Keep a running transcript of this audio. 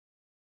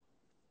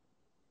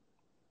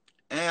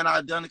And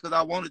I done it because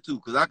I wanted to,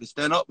 because I can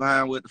stand up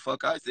behind what the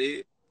fuck I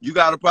said. You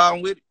got a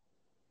problem with it?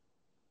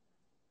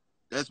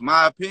 That's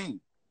my opinion.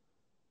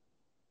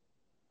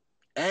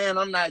 And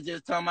I'm not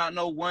just talking about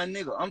no one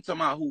nigga. I'm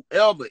talking about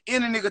whoever.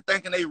 Any nigga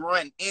thinking they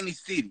run any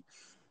city.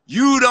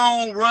 You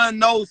don't run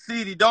no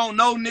city. Don't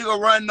no nigga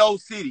run no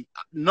city.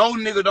 No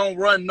nigga don't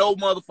run no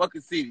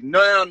motherfucking city.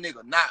 No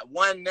nigga. Not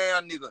one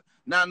damn nigga.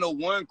 Not no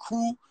one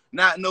crew.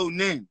 Not no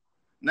nigga.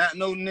 Not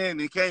no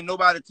nigga. Can't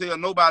nobody tell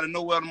nobody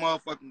know where the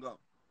motherfucking go.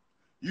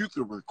 You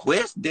can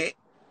request that.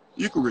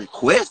 You can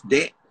request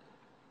that.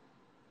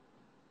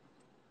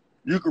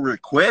 You can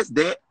request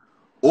that.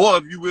 Or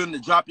if you willing to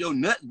drop your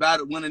nuts about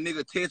it when a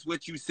nigga tests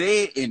what you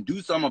said and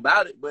do something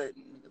about it. But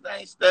I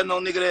ain't studying no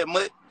nigga that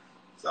much.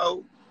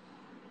 So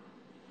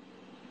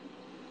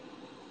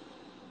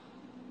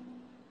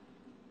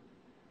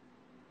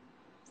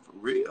for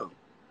real.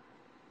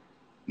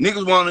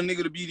 Niggas want a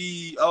nigga to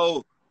be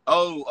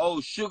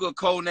the sugar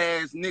coat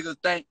ass niggas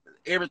think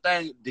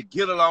everything to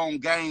get along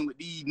game with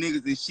these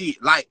niggas and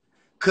shit. Like,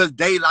 cause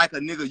they like a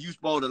nigga, you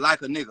supposed to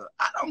like a nigga.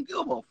 I don't give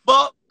a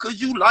fuck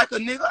cause you like a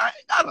nigga. I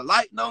ain't gotta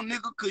like no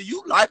nigga cause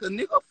you like a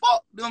nigga.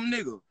 Fuck them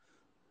niggas.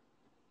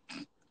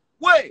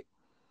 Wait.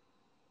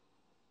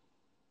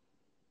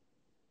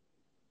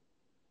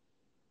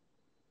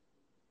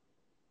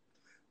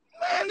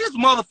 Man, this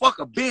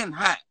motherfucker been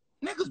hot.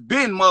 Niggas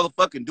been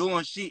motherfucking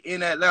doing shit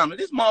in Atlanta.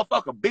 This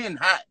motherfucker been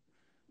hot.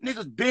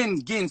 Niggas been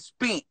getting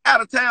spent. Out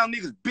of town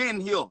niggas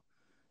been here.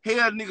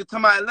 Hell, nigga, talking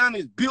about Atlanta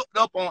is built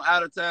up on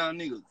out of town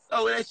niggas.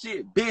 So that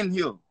shit been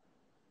here.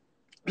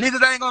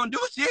 Niggas ain't gonna do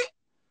shit.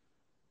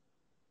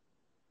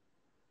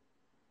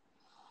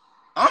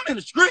 I'm in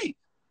the street.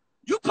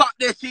 You pop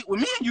that shit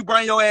with me and you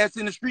bring your ass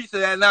in the streets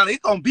of Atlanta, it's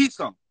gonna be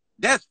something.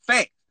 That's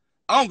fact.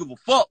 I don't give a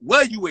fuck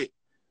where you at.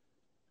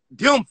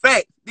 Them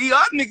facts. These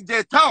other niggas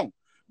just talk.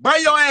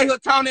 Bring your ass here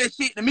talking that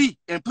shit to me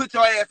and put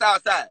your ass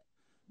outside.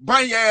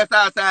 Bring your ass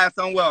outside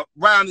somewhere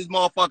around this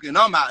motherfucker and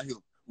I'm out here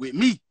with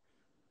me.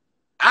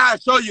 I'll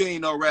show you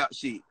ain't no rap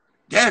shit.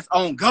 That's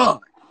on God.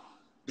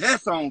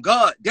 That's on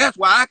God. That's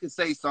why I can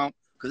say something.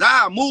 Cause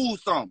I'll move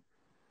something.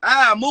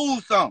 I'll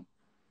move something.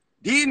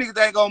 These niggas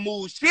ain't gonna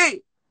move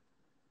shit.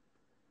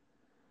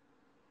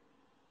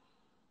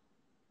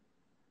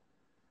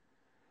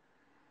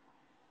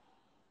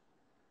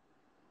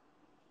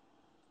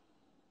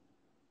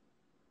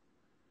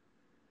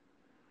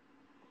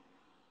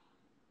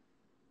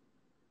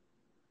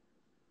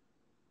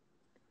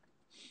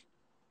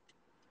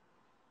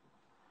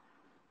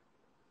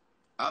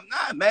 I'm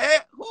not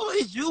mad. Who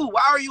is you?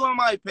 Why are you on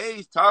my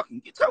page talking?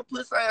 Get your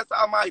pussy ass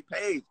on my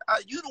page.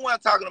 You the one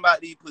talking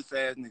about these pussy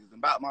ass niggas,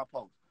 about my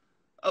post.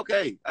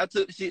 Okay, I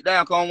took the shit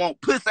down because I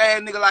want pussy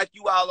ass nigga like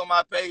you all on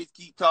my page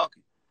keep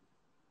talking.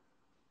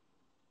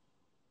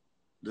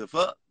 The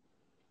fuck?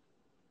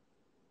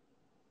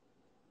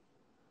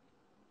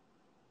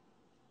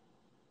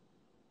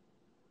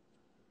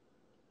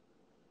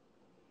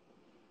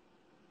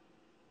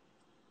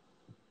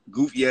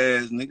 Goofy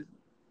ass niggas.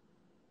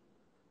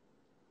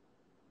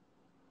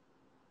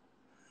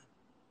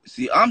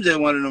 See, I'm just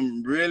one of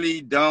them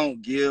really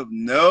don't give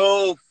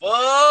no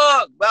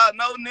fuck about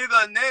no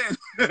nigga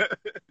name.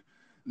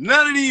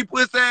 None of these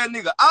pussy ass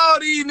niggas. All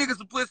these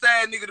niggas are pussy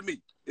ass nigga to me.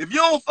 If you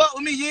don't fuck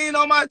with me, you ain't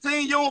on my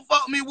team, you don't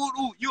fuck with me,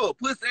 woo, you a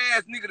pussy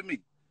ass nigga to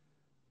me.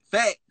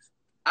 Facts.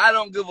 I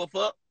don't give a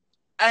fuck.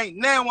 Ain't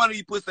now one of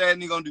these pussy ass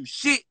niggas gonna do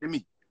shit to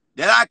me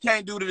that I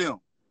can't do to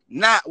them.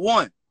 Not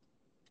one.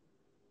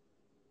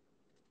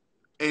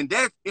 And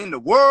that's in the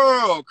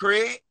world,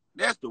 Craig.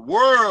 That's the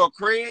world,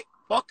 Craig.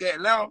 Fuck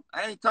Atlanta.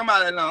 I ain't talking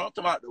about Atlanta. I'm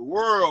talking about the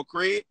world,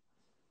 Craig.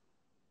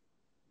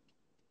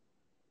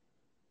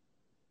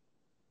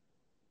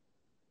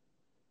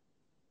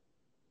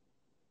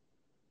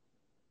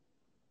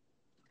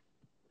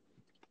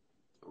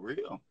 For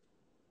real.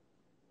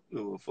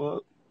 Give a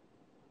fuck.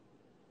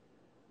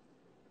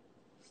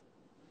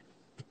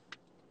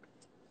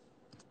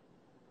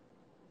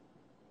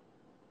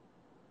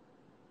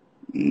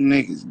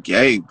 Niggas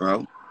gay,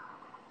 bro.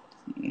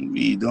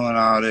 Be doing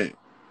all that.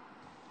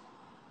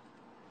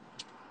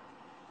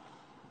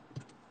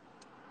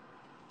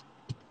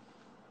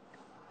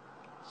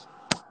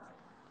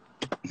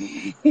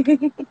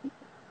 You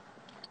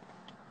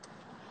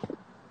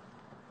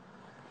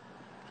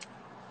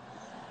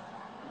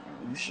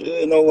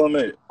should know where I'm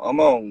at. I'm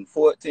on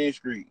 14th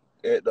Street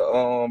at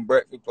the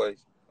breakfast place.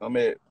 I'm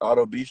at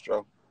Auto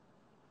Bistro.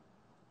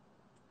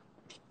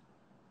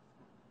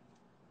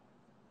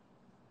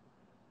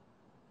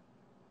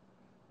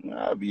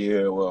 I'll be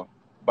here, well,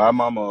 by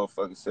my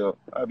motherfucking self.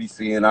 I be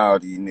seeing all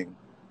these niggas.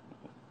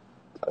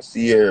 I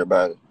see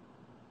everybody.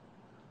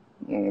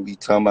 I don't be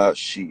talking about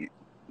shit.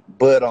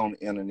 But on the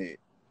internet.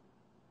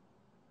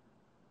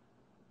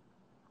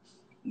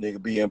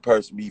 Nigga be in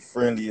person, be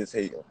friendly as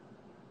hell.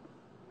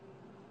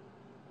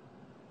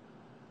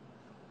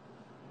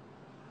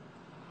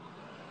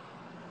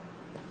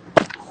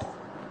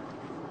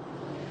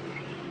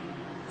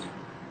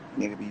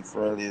 Nigga be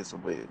friendly as a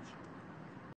bitch.